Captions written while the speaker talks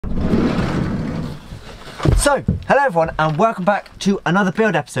So, hello everyone and welcome back to another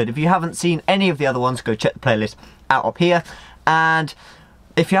build episode. If you haven't seen any of the other ones, go check the playlist out up here. And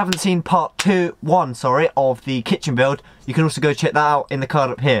if you haven't seen part 1 of the kitchen build, you can also go check that out in the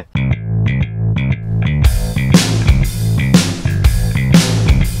card up here.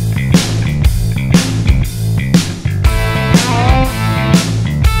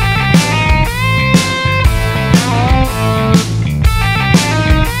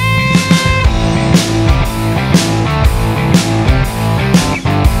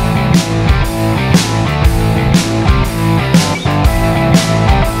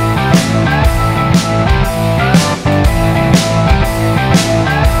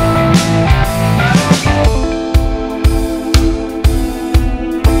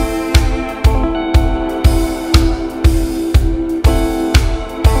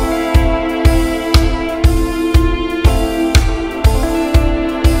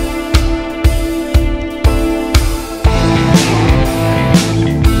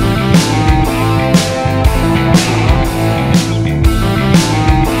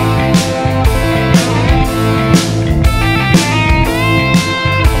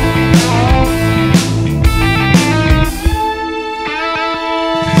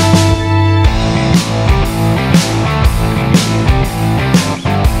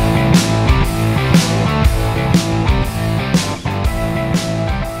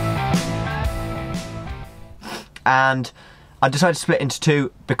 And I decided to split into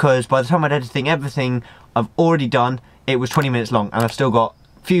 2 because by the time I'd editing everything I've already done, it was 20 minutes long and I've still got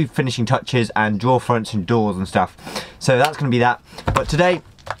a few finishing touches and drawer fronts and doors and stuff. So that's going to be that. But today,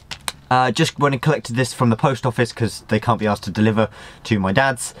 just went and collected this from the post office because they can't be asked to deliver to my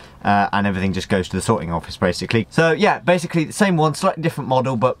dad's and everything just goes to the sorting office basically. So yeah, basically the same one, slightly different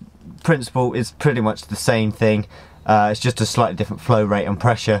model, but principle is pretty much the same thing. It's just a slightly different flow rate and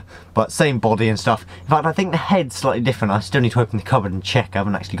pressure, but same body and stuff. In fact, I think the head's slightly different. I still need to open the cupboard and check. I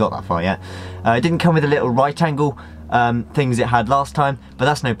haven't actually got that far yet. It didn't come with the little right angle things it had last time, but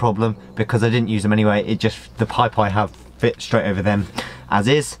that's no problem because I didn't use them anyway. It just, the pipe I have fit straight over them as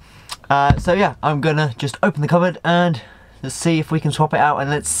is. So yeah, I'm gonna just open the cupboard and let's see if we can swap it out, and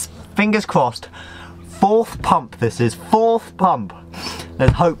let's, fingers crossed, 4th pump this is, 4th pump.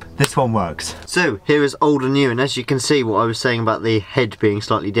 Let's hope this one works. So here is old and new, and as you can see what I was saying about the head being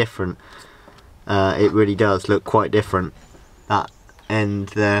slightly different, it really does look quite different. That end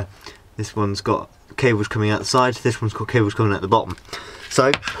there, this one's got cables coming out the side, this one's got cables coming out the bottom.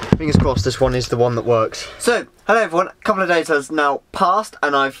 So fingers crossed this one is the one that works. So hello everyone, a couple of days has now passed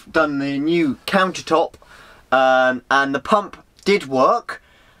and I've done the new countertop, and the pump did work.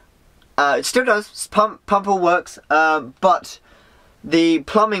 It still does, pump all works, but the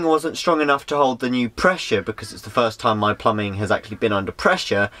plumbing wasn't strong enough to hold the new pressure because it's the first time my plumbing has actually been under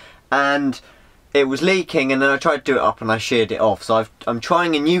pressure, and it was leaking, and then I tried to do it up and I sheared it off. So I'm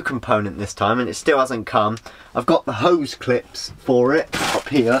trying a new component this time and it still hasn't come. I've got the hose clips for it up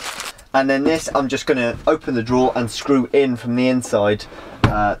here, and then this I'm just going to open the drawer and screw in from the inside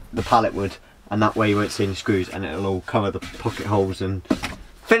the pallet wood, and that way you won't see any screws and it'll all cover the pocket holes and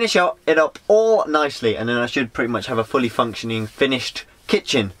finish it up all nicely, and then I should pretty much have a fully functioning finished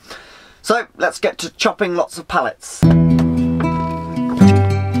kitchen. So let's get to chopping lots of pallets.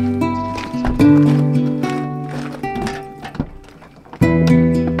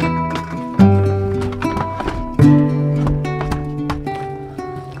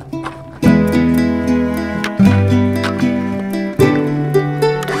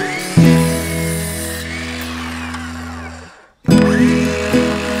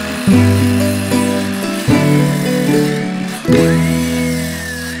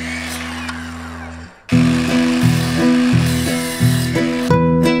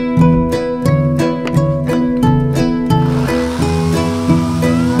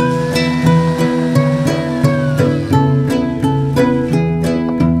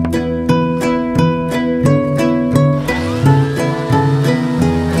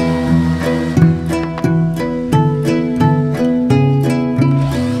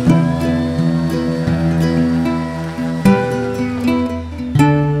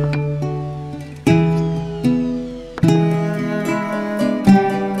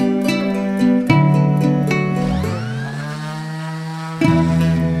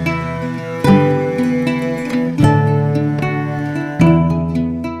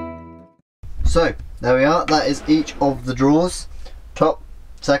 So there we are, that is each of the drawers, top,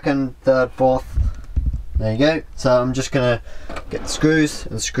 second, third, fourth. There you go. So I'm just gonna get the screws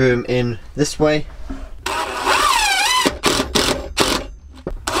and screw them in this way.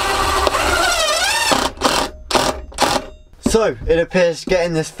 So it appears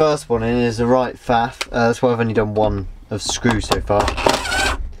getting this first one in is the right faff. That's why I've only done one of screws so far,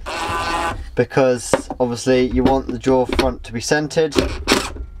 because obviously you want the jaw front to be centered,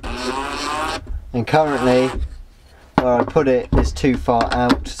 and currently where I put it is too far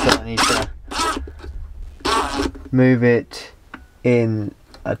out, so I need to move it in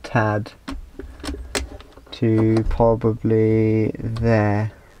a tad to probably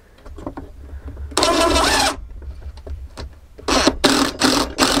there.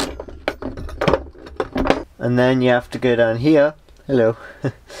 And then you have to go down here, hello,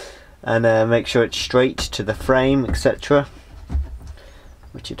 and make sure it's straight to the frame, etc.,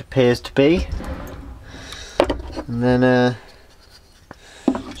 which it appears to be. And then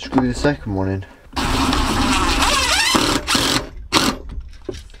screw the second one in.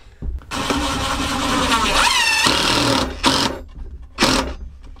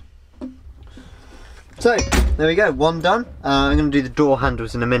 So there we go, one done. I'm going to do the door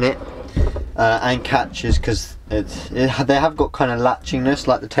handles in a minute. And catches, because they have got kind of latchingness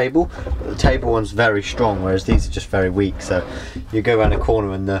like the table, but the table one's very strong, whereas these are just very weak. So you go around a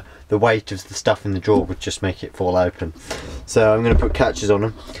corner and the weight of the stuff in the drawer would just make it fall open. So I'm going to put catches on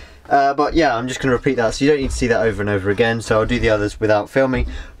them. But yeah, I'm just going to repeat that, so you don't need to see that over and over again. So I'll do the others without filming.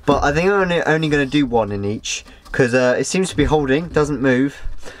 But I think I'm only going to do one in each, because it seems to be holding, doesn't move,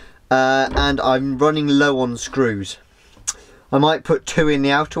 and I'm running low on screws. I might put 2 in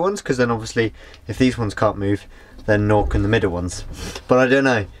the outer ones, because then obviously if these ones can't move, then nor can the middle ones. But I don't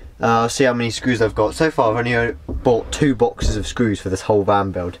know. I'll see how many screws I've got. So far I've only bought 2 boxes of screws for this whole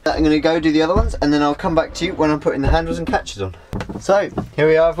van build. I'm going to go do the other ones, and then I'll come back to you when I'm putting the handles and catches on. So here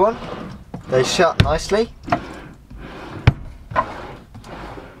we are, everyone. They shut nicely,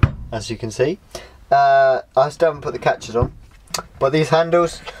 as you can see. I still haven't put the catches on, but these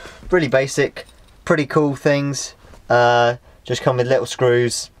handles, really basic, pretty cool things. Just come with little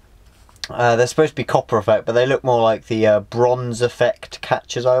screws. They're supposed to be copper effect, but they look more like the bronze effect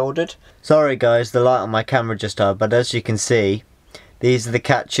catches I ordered. Sorry guys, the light on my camera just died, but as you can see, these are the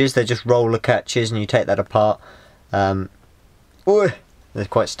catches. They're just roller catches, and you take that apart. They're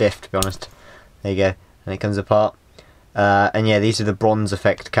quite stiff, to be honest. There you go, and it comes apart. And yeah, these are the bronze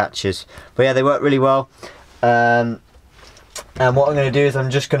effect catches. But yeah, they work really well. And what I'm going to do is I'm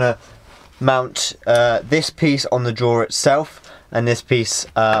just going to mount this piece on the drawer itself, and this piece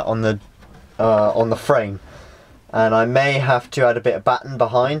on the frame, and I may have to add a bit of batten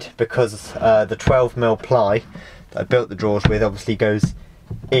behind, because the 12mm ply that I built the drawers with obviously goes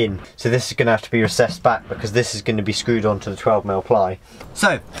in, so this is going to have to be recessed back, because this is going to be screwed onto the 12mm ply.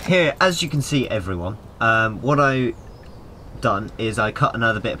 So here, as you can see everyone, what I done is I cut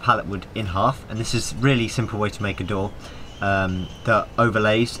another bit of pallet wood in half, and this is a really simple way to make a door that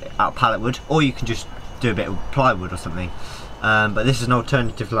overlays out pallet wood, or you can just do a bit of plywood or something, but this is an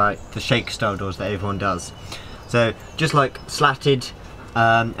alternative like the shaker style doors that everyone does. So just like slatted,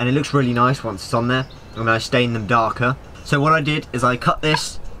 and it looks really nice once it's on there, and I stain them darker. So what I did is I cut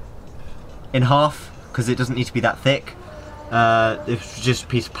this in half, because it doesn't need to be that thick. It's just a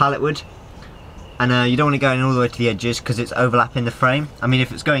piece of pallet wood, and you don't want to go in all the way to the edges, because it's overlapping the frame. I mean,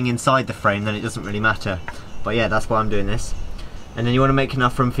 if it's going inside the frame, then it doesn't really matter. But yeah, that's why I'm doing this. And then you want to make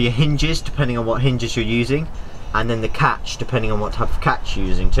enough room for your hinges, depending on what hinges you're using, and then the catch, depending on what type of catch you're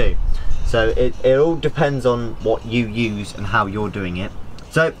using too. So it all depends on what you use and how you're doing it.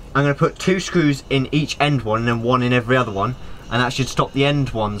 So I'm going to put 2 screws in each end one, and then 1 in every other one, and that should stop the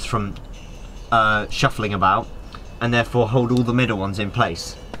end ones from shuffling about, and therefore hold all the middle ones in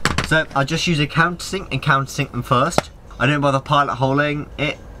place. So I'll just use a countersink and countersink them first. I don't bother pilot holing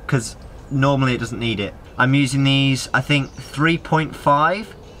it, because normally it doesn't need it. I'm using these, I think 3.5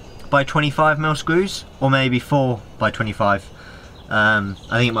 by 25mm screws, or maybe 4 by 25. I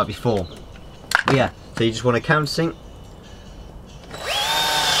think it might be 4. But yeah, so you just want to countersink.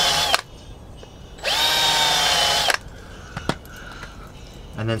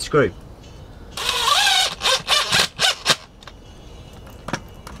 And then screw.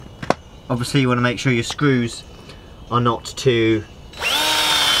 Obviously you want to make sure your screws are not too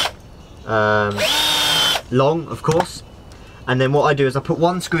long, of course. And then what I do is I put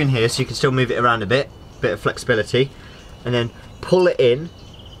 1 screw in here, so you can still move it around a bit of flexibility, and then pull it in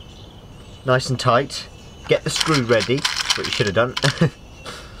nice and tight, get the screw ready, what you should have done,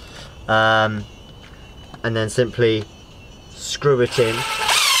 and then simply screw it in,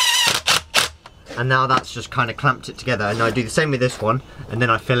 and now that's just kind of clamped it together. And I do the same with this one, and then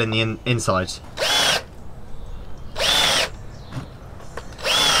I fill in the insides.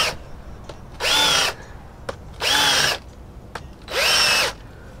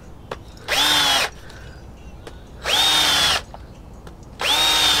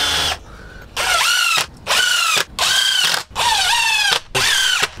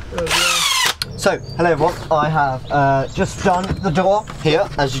 So, hello everyone, I have just done the door here,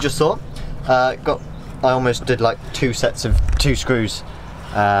 as you just saw. I almost did like 2 sets of 2 screws,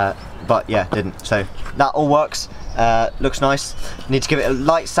 but yeah, didn't. So that all works, looks nice. Need to give it a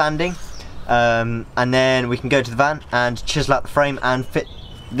light sanding, and then we can go to the van and chisel out the frame and fit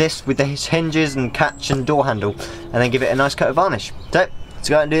this with the hinges and catch and door handle, and then give it a nice coat of varnish. So, let's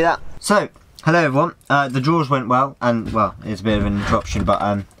go out and do that. So, hello everyone, the drawers went well, and well, it's a bit of an interruption,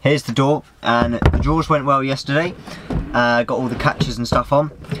 but here's the door, and the drawers went well yesterday. Got all the catches and stuff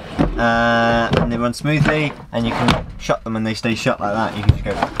on, and they run smoothly, and you can shut them and they stay shut like that. You can just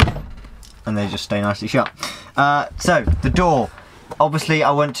go, and they just stay nicely shut. So, the door, obviously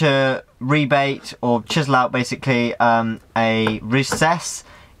I want to rebate or chisel out basically a recess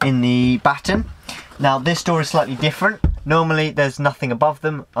in the batten. Now this door is slightly different. Normally there's nothing above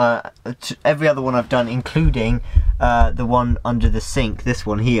them. Every other one I've done, including the one under the sink, this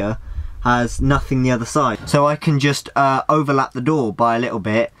one here, has nothing the other side. So I can just overlap the door by a little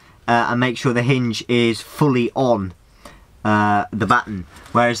bit and make sure the hinge is fully on the batten.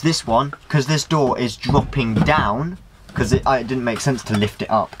 Whereas this one, because this door is dropping down, because it didn't make sense to lift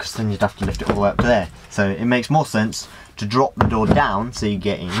it up, because then you'd have to lift it all the way up to there. So it makes more sense to drop the door down so you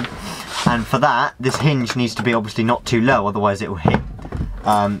get in. And for that, this hinge needs to be obviously not too low, otherwise it will hit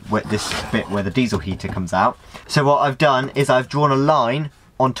with this bit where the diesel heater comes out. So what I've done is I've drawn a line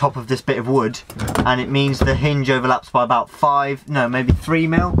on top of this bit of wood, and it means the hinge overlaps by about 3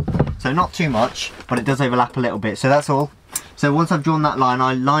 mil. So not too much, but it does overlap a little bit, so that's all. So once I've drawn that line,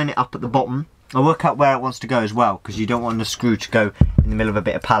 I line it up at the bottom. I work out where it wants to go as well, because you don't want the screw to go in the middle of a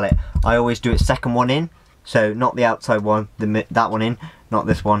bit of pallet. I always do it second one in, so not the outside one, that one in, not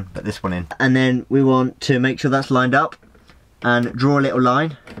this one, but this one in. And then we want to make sure that's lined up and draw a little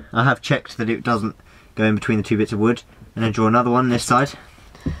line. I have checked that it doesn't go in between the 2 bits of wood, and then draw another one this side.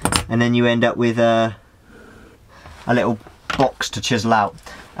 And then you end up with a little box to chisel out.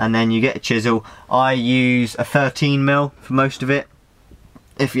 And then you get a chisel. I use a 13 mil for most of it.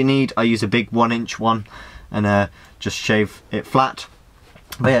 If you need, I use a big 1-inch one and just shave it flat.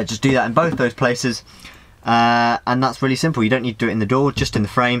 But yeah, just do that in both those places. And that's really simple. You don't need to do it in the door, just in the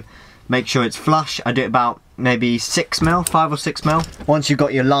frame. Make sure it's flush. I do it about maybe 6 mil, 5 or 6 mil. Once you've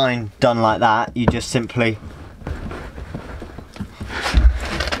got your line done like that, you just simply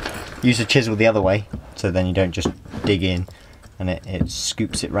use a chisel the other way, so then you don't just dig in and it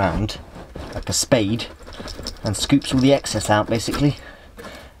scoops it round like a spade and scoops all the excess out basically.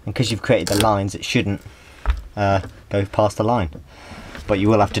 And because you've created the lines, it shouldn't go past the line. But you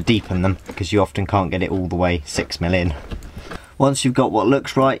will have to deepen them, because you often can't get it all the way 6 mil in. Once you've got what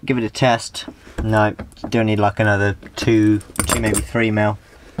looks right, give it a test. No, you do need like another 2 maybe 3 mil.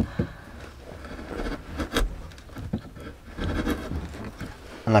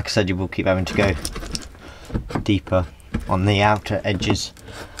 And like I said, you will keep having to go deeper on the outer edges.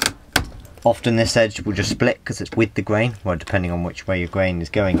 Often this edge will just split because it's with the grain, well, depending on which way your grain is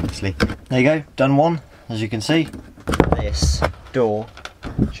going, obviously. There you go, done one. As you can see, this door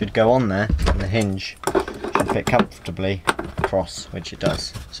should go on there, and the hinge should fit comfortably across, which it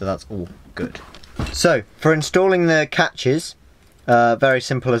does. So that's all good. So for installing the catches, very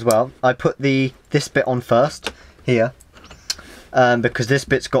simple as well. I put this bit on first here, because this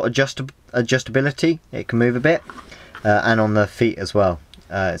bit's got adjustability. It can move a bit, and on the feet as well.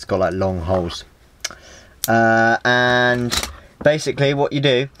 It's got like long holes, and basically what you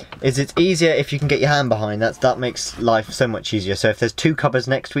do is it's easier if you can get your hand behind. That makes life so much easier. So if there's 2 cupboards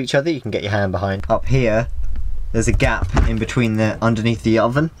next to each other, you can get your hand behind. Up here there's a gap in between underneath the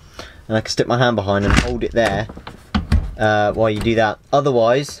oven, and I can stick my hand behind and hold it there while you do that.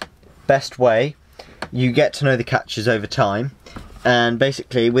 Otherwise, best way, you get to know the catches over time, and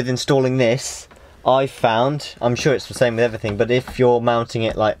basically with installing this, I found, I'm sure it's the same with everything, but if you're mounting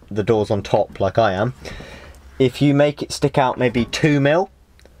it like the doors on top like I am, if you make it stick out maybe 2 mil,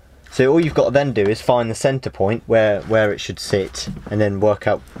 so all you've got to then do is find the center point where it should sit, and then work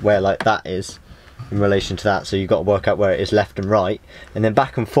out where like that is in relation to that. So you've got to work out where it is left and right, and then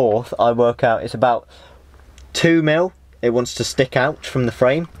back and forth I work out it's about 2 mil it wants to stick out from the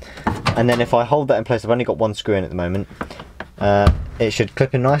frame. And then if I hold that in place, I've only got 1 screw in at the moment, it should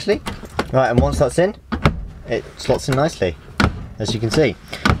clip in nicely. Right, and once that's in, it slots in nicely, as you can see.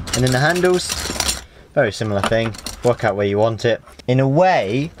 And then the handles, very similar thing, work out where you want it. In a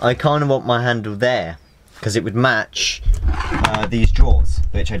way, I kind of want my handle there, because it would match these drawers,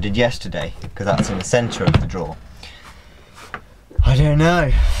 which I did yesterday, because that's in the centre of the drawer. I don't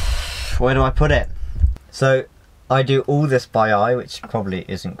know, where do I put it? So, I do all this by eye, which probably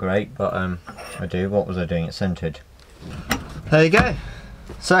isn't great, but I do. What was I doing? It's centred. There you go.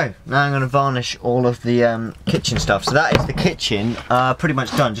 So now I'm going to varnish all of the kitchen stuff. So that is the kitchen pretty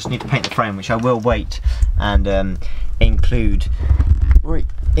much done. Just need to paint the frame, which I will wait and include right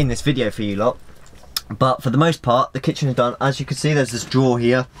in this video for you lot. But for the most part, the kitchen is done. As you can see, there's this drawer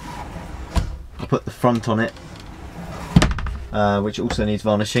here. I'll put the front on it, which also needs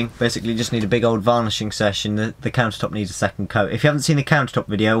varnishing. Basically, just need a big old varnishing session. The countertop needs a second coat. If you haven't seen the countertop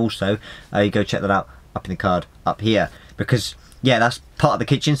video, also, you go check that out up in the card up here, because yeah, that's part of the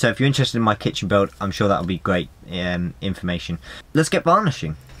kitchen. So if you're interested in my kitchen build, I'm sure that'll be great information. Let's get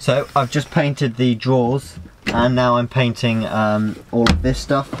varnishing. So I've just painted the drawers, and now I'm painting all of this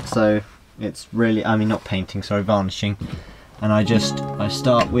stuff. So it's really, I mean, not painting, sorry, varnishing. And I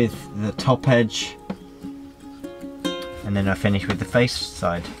start with the top edge, and then I finish with the face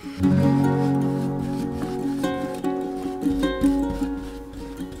side.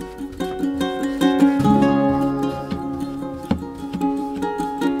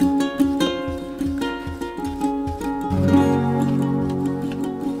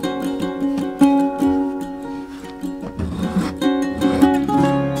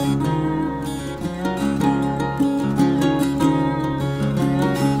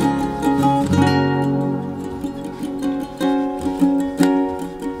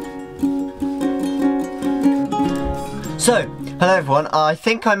 So, hello everyone, I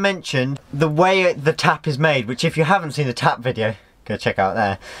think I mentioned the way the tap is made, which if you haven't seen the tap video, go check out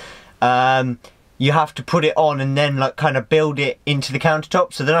there. You have to put it on and then like kind of build it into the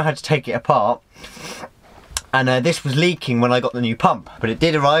countertop, so then I had to take it apart. And this was leaking when I got the new pump, but it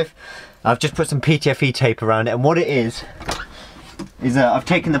did arrive. I've just put some PTFE tape around it, and what it is I've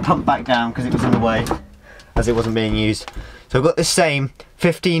taken the pump back down because it was in the way, as it wasn't being used. So I've got this same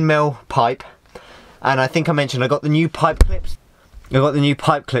 15mm pipe. And I think I mentioned I got the new pipe clips. I got the new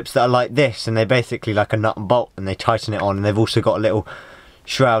pipe clips that are like this, and they're basically like a nut and bolt, and they tighten it on, and they've also got a little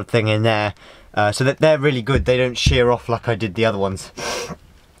shroud thing in there, so that they're really good. They don't shear off like I did the other ones.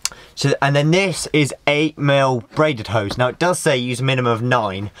 So, and then this is 8mm braided hose. Now it does say use a minimum of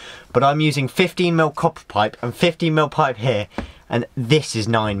 9, but I'm using 15mm copper pipe and 15mm pipe here, and this is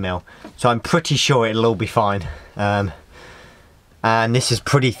 9mm. So I'm pretty sure it'll all be fine. And this is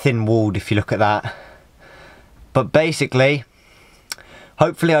pretty thin walled if you look at that. But basically,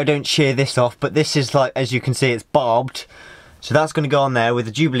 hopefully I don't shear this off, but this is like, as you can see, it's barbed. So that's going to go on there with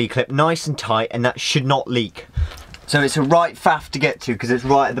a Jubilee clip nice and tight, and that should not leak. So it's a right faff to get to because it's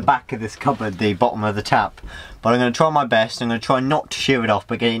right at the back of this cupboard, the bottom of the tap. But I'm going to try my best. I'm going to try not to shear it off,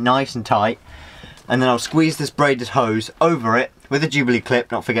 but get it nice and tight. And then I'll squeeze this braided hose over it with a Jubilee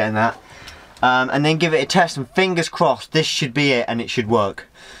clip, not forgetting that. And then give it a test, and fingers crossed this should be it and it should work.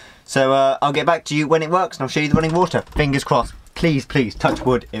 So I'll get back to you when it works, and I'll show you the running water. Fingers crossed. Please, please, touch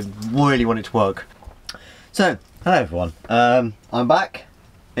wood. I really want it to work. So, hello everyone. I'm back.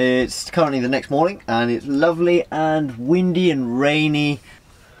 It's currently the next morning, and it's lovely and windy and rainy.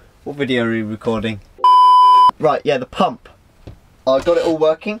 What video are we recording? Right, yeah, the pump. I've got it all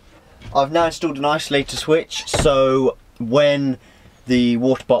working. I've now installed an isolator switch, so when the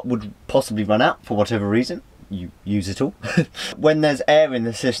water bottle would possibly run out for whatever reason, you use it all. When there's air in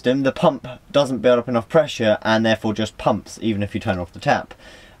the system, the pump doesn't build up enough pressure and therefore just pumps even if you turn off the tap.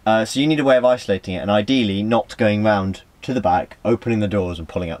 So you need a way of isolating it, and ideally not going round to the back, opening the doors and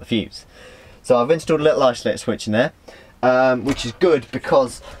pulling out the fuse. So I've installed a little isolator switch in there, which is good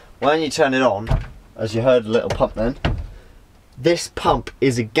because when you turn it on, as you heard a little pump then, this pump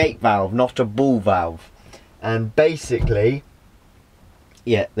is a gate valve, not a ball valve. And basically,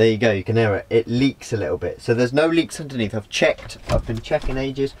 yeah, there you go, you can hear it. It leaks a little bit. So there's no leaks underneath. I've checked, I've been checking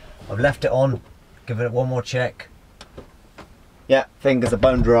ages. I've left it on, give it one more check. Yeah, fingers are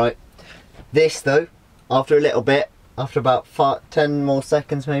bone dry. This though, after a little bit, after about 10 more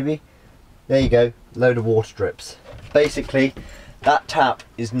seconds maybe, there you go, load of water drips. Basically, that tap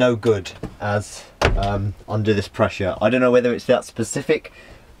is no good as under this pressure. I don't know whether it's that specific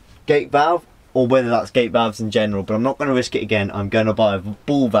gate valve or whether that's gate valves in general, but I'm not going to risk it again. I'm going to buy a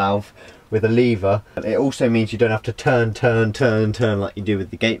ball valve with a lever. It also means you don't have to turn like you do with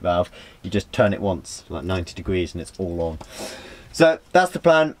the gate valve. You just turn it once, like 90 degrees, and it's all on. So that's the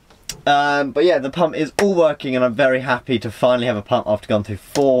plan. But yeah, the pump is all working, and I'm very happy to finally have a pump after going through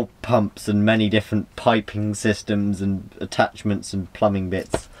 4 pumps and many different piping systems and attachments and plumbing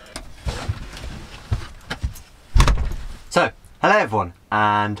bits. So, hello everyone,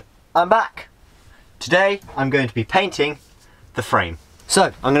 and I'm back. Today I'm going to be painting the frame.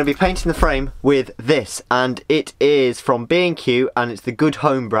 So I'm going to be painting the frame with this, and it is from B&Q, and it's the Good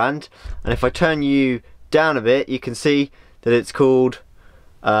Home brand. And if I turn you down a bit, you can see that it's called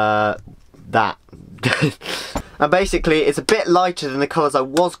that. And basically it's a bit lighter than the colours I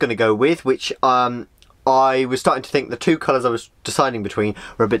was going to go with, which I was starting to think the two colours I was deciding between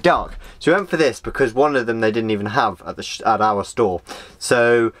were a bit dark. So I went for this because one of them they didn't even have at our store.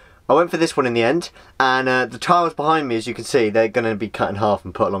 So I went for this one in the end, and the tiles behind me, as you can see, they're going to be cut in half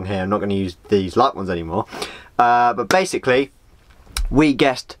and put along here. I'm not going to use these light ones anymore. But basically, we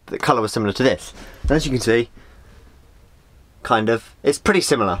guessed the colour was similar to this. And as you can see, kind of, it's pretty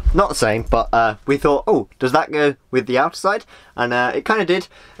similar. Not the same, but we thought, oh, does that go with the outer side? And it kind of did.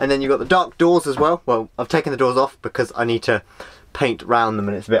 And then you've got the dark doors as well. Well, I've taken the doors off because I need to paint around them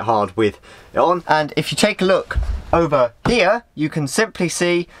and it's a bit hard with it on. And if you take a look over here, you can simply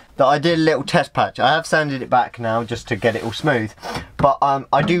see that I did a little test patch. I have sanded it back now just to get it all smooth, but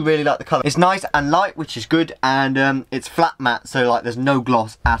I do really like the colour. It's nice and light, which is good, and it's flat matte, so like there's no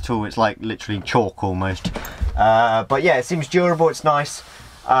gloss at all. It's like literally chalk almost. But yeah, it seems durable, it's nice.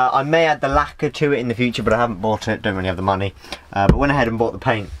 I may add the lacquer to it in the future, but I haven't bought it, don't really have the money. But went ahead and bought the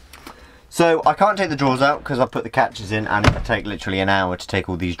paint. So I can't take the drawers out because I put the catches in, and it would take literally an hour to take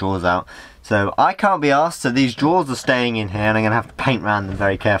all these drawers out. So I can't be arsed, so these drawers are staying in here and I'm going to have to paint around them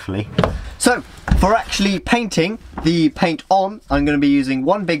very carefully. So for actually painting the paint on, I'm going to be using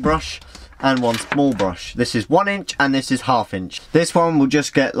one big brush and one small brush. This is 1 inch and this is 1/2 inch. This one will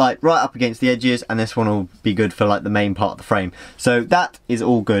just get like right up against the edges, and this one will be good for like the main part of the frame. So that is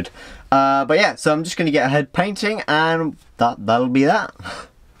all good. But yeah, so I'm just going to get ahead painting, and that'll be that.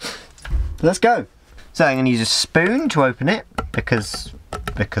 Let's go. So I'm going to use a spoon to open it because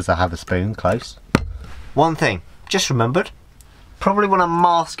I have a spoon close. One thing, just remembered, probably want to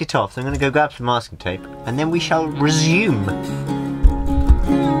mask it off, so I'm going to go grab some masking tape and then we shall resume.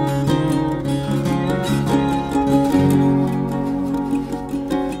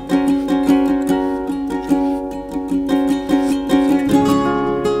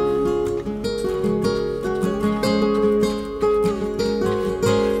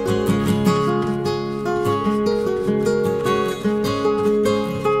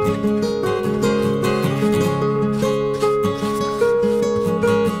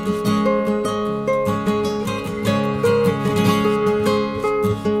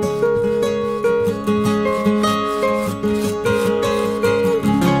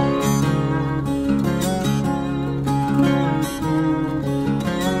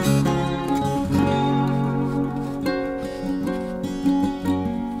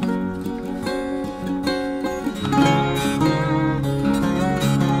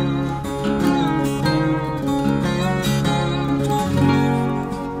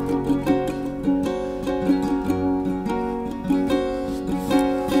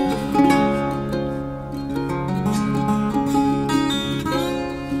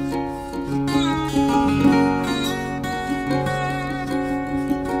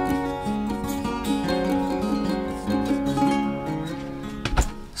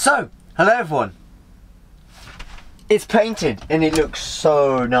 So, hello everyone. It's painted and it looks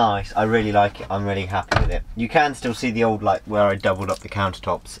so nice. I really like it. I'm really happy with it. You can still see the old, like, where I doubled up the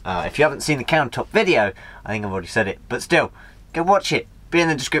countertops. If you haven't seen the countertop video, I think I've already said it, but still, go watch it. Be in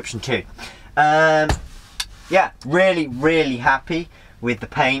the description too. Yeah, really happy with the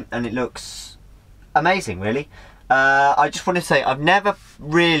paint, and it looks amazing, really. I just want to say, I've never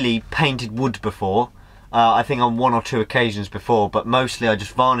really painted wood before. I think on 1 or 2 occasions before, but mostly I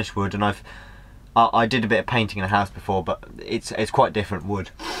just varnish wood, and I did a bit of painting in a house before, but it's quite different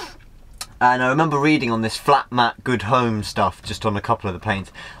wood. And I remember reading on this flat matte good home stuff, just on a couple of the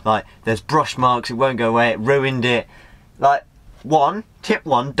paints, like there's brush marks, it won't go away, it ruined it. Like, tip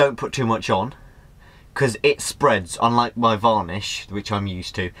one, don't put too much on, because it spreads, unlike my varnish, which I'm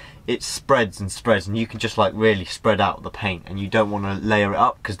used to. It spreads and spreads, and you can just like really spread out the paint, and you don't want to layer it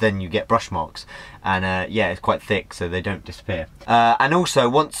up because then you get brush marks. And yeah, it's quite thick, so they don't disappear. And also,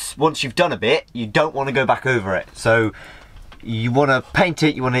 once you've done a bit, you don't want to go back over it. So you want to paint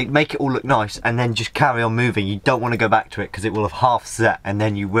it, you want to make it all look nice, and then just carry on moving. You don't want to go back to it because it will have half set, and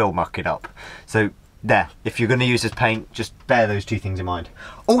then you will muck it up. So there, if you're going to use this paint, just bear those 2 things in mind.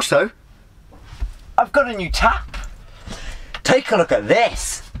 Also, I've got a new tap. Take a look at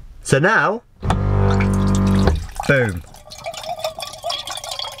this. So now, boom,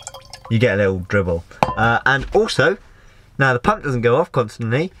 you get a little dribble. And also, now the pump doesn't go off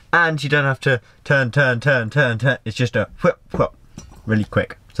constantly, and you don't have to turn. It's just a whip, really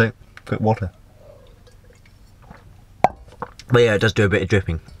quick. So, quick water. But yeah, it does do a bit of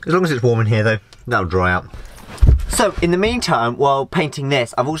dripping. As long as it's warm in here though, that'll dry out. So, in the meantime, while painting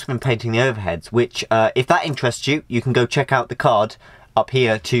this, I've also been painting the overheads, which, if that interests you, you can go check out the card up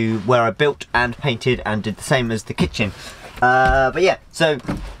here to where I built and painted and did the same as the kitchen. But yeah, so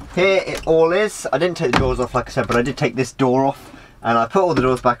here it all is. I didn't take the doors off like I said, but I did take this door off and I put all the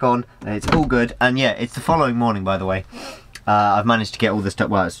doors back on and it's all good. And yeah, it's the following morning, by the way. I've managed to get all this stuff,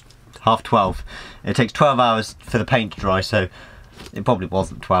 well, it's 12:30. It takes 12 hours for the paint to dry, so it probably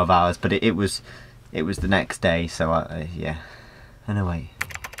wasn't 12 hours, but it was the next day, so yeah. Anyway.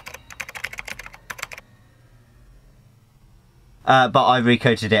 But I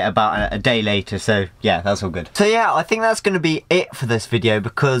recoated it about a day later, so yeah, that's all good. So yeah, I think that's going to be it for this video,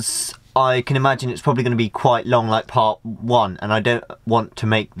 because I can imagine it's probably going to be quite long, like part 1, and I don't want to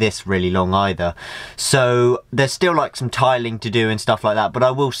make this really long either. So there's still like some tiling to do and stuff like that, but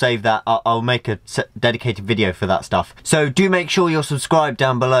I will save that. I'll make a dedicated video for that stuff. So do make sure you're subscribed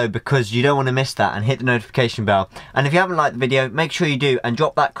down below, because you don't want to miss that, and hit the notification bell. And if you haven't liked the video, make sure you do, and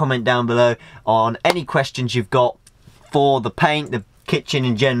drop that comment down below on any questions you've got for the paint, the kitchen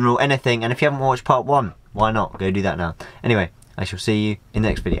in general, anything. And if you haven't watched part 1, why not? Go do that now. Anyway, I shall see you in the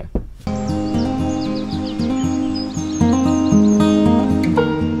next video.